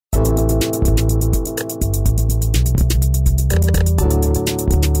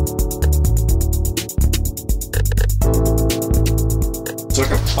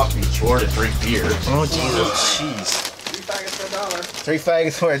ordered 3 beers. Oh, Jesus. Jeez. 3 faggots for $1. 3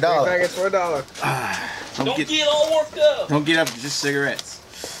 faggots for $1. 3 faggots for $1. Don't get all worked up. Don't get up, just cigarettes.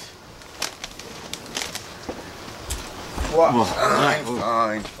 What? Well,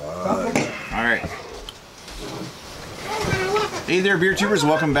 Fine. Alright. Hey there, beer tubers.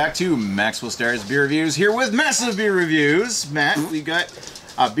 Welcome back to Maxwell Starr's Beer Reviews. Here with massive beer reviews. Matt, we've got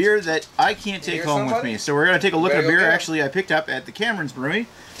a beer that I can't take home with me. So we're going to take a look at a beer actually I picked up at the Cameron's Brewery.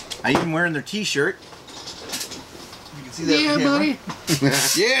 I even wearing their t-shirt. You can see that. Yeah, buddy.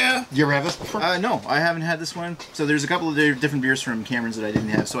 Yeah. You ever have this before? No, I haven't had this one. So there's a couple of different beers from Cameron's that I didn't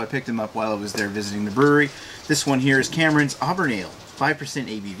have, so I picked them up while I was there visiting the brewery. This one here is Cameron's Auburn Ale, 5%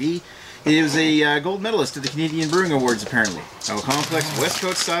 ABV. It was a gold medalist at the Canadian Brewing Awards, apparently. A complex West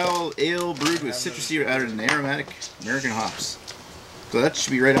Coast style ale brewed with citrusy and aromatic American hops. So that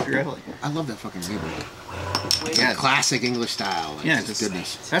should be right up your alley. I love that fucking label. Yeah, classic English style. Like, yeah, it's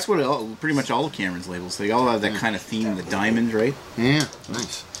goodness. That's what pretty much all of Cameron's labels. They all have that kind of theme, the diamond, right? Yeah,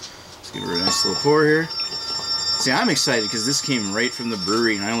 nice. Let's give her a nice little pour here. See, I'm excited because this came right from the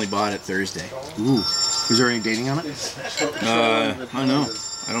brewery, and I only bought it Thursday. Ooh, is there any dating on it? I don't know.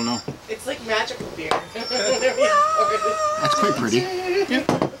 I don't know. It's like magical beer. That's quite pretty.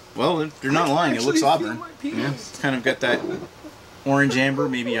 Yeah. Well, they're not lying. It looks Auburn. Yeah. It's kind of got that orange amber,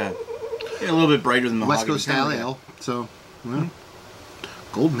 maybe a little bit brighter than the West Coast style ale. So, well,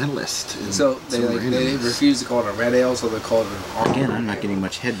 gold medalist. So they refuse to call it a red ale, so they call it an Auburn. Again, I'm not getting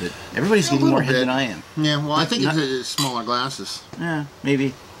much head, but everybody's getting more head than I am. Yeah, well, I think it's smaller glasses. Yeah,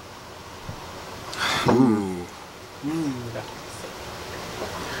 maybe. Ooh.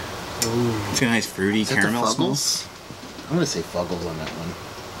 It's got a nice fruity caramel smell. I'm gonna say Fuggles on that one.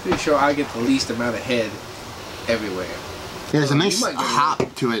 Pretty sure I get the least amount of head everywhere. Yeah, there's a nice hop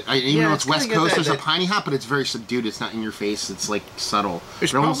to it. Even though it's West Coast, there's a piney hop, but it's very subdued. It's not in your face. It's like subtle.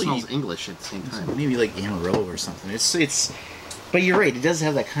 It almost smells English at the same time. Maybe like Amarillo or something. It's. But you're right. It does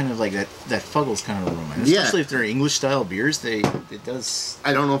have that kind of like that Fuggles kind of aroma. Especially if they're English style beers, it does.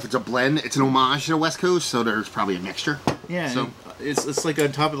 I don't know if it's a blend. It's an homage to the West Coast, so there's probably a mixture. Yeah. So it's like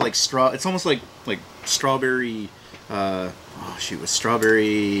on top of like straw. It's almost like strawberry. Oh shoot, with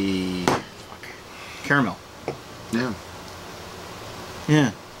strawberry caramel. Yeah.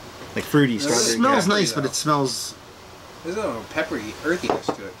 Yeah. Like fruity strawberry. It smells nice, but it smells. There's a peppery earthiness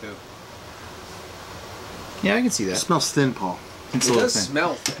to it too. Yeah, I can see that. It smells thin, Paul. It's it does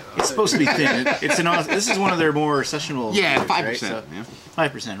smell thin. It's supposed to be thin. It's an. This is one of their more sessional. Yeah, 5%. Right? So,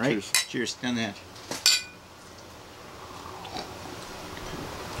 5%, right? Cheers. Cheers. Down the hatch.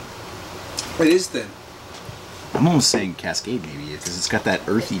 It is thin. I'm almost saying Cascade maybe because it's got that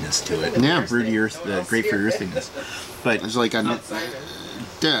earthiness to it. Yeah, fruity earth, the grapefruit earthiness. But it's like a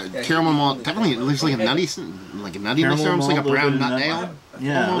caramel malt. Definitely, it looks like a nutty, nuttiness. Almost like a brown nut ale.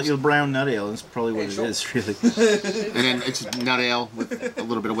 Yeah, almost. Like a brown nut ale. That's probably what it is, really. And then it's nut ale with a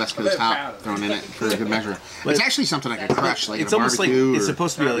little bit of West Coast hop thrown in it for a good measure. But it's actually something I could crush, like it's a almost barbecue. Like it's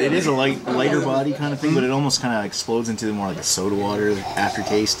supposed to be. It is a lighter body kind of thing, but it almost kind of explodes into more like a soda water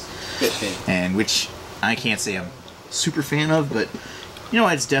aftertaste, and which I can't say I'm super fan of, but you know,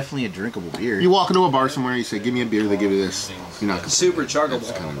 it's definitely a drinkable beer. You walk into a bar somewhere, you say, "Give me a beer," they give you this. You're not super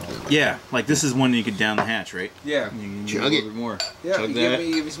chuggable. Yeah, like this is one you could down the hatch, right? Yeah, you chug it. More. Yeah, chug give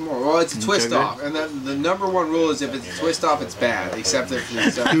me some more. Well, it's a twist off, and then the number one rule is if it's a twist off, it's bad. Except if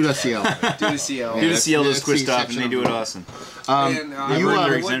it's do the CL. Do the CL. Do the CL does twist off, and they do it awesome. And I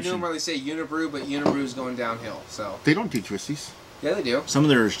wouldn't normally say Unibrew, but Unibrew's going downhill. So they don't do twisties. Yeah, they do. Some of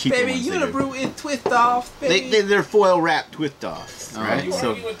their cheaper baby, ones. Unibrew is twist off. Baby. They're foil wrapped twist off. Right? You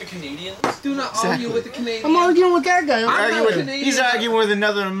argue with the Canadians? Do not argue with the Canadians. I'm arguing with that guy. He's arguing with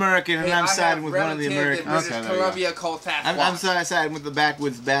another American, and I'm siding with one of the Americans. Columbia called Task I'm siding with the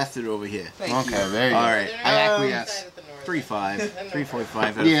backwoods bastard over here. Okay, there you go. All right, I acquiesce. 3.5, 3.5 out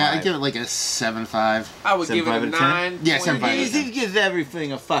of 5. Yeah, I'd give it like a 7.5. I would give it a 9. Yeah, 7.5. He gives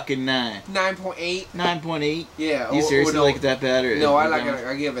everything a fucking 9. 9.8. 9.8. Yeah. You seriously like it that bad? Or no,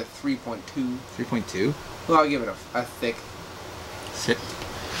 I give it 3.2. 3.2. Well, I'll give it a thick. Sit.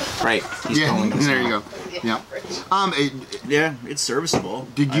 Right. He's calling this there you go. Yeah. Yeah, it's serviceable.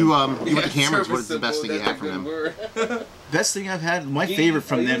 Did you you went to Cameron's? What is the best thing you had from them? Best thing I've had. My favorite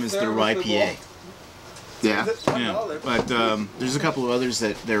from them is their IPA. Yeah. But there's a couple of others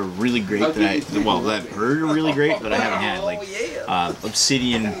that they're really great that I've heard are really great, but I haven't had, like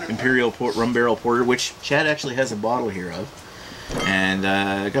Obsidian Imperial Rum Barrel Porter, which Chad actually has a bottle here of, and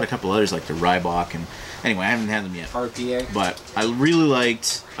I got a couple others like the Rybach, and anyway, I haven't had them yet. RPA. But I really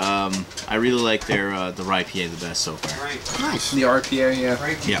liked their the IPA the best so far. Nice. The RPA, yeah.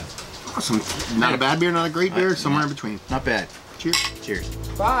 Yeah. Awesome. Not a bad beer, not a great beer, somewhere in between. Not bad. Cheers. Cheers.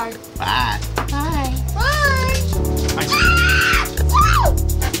 Bye. Bye.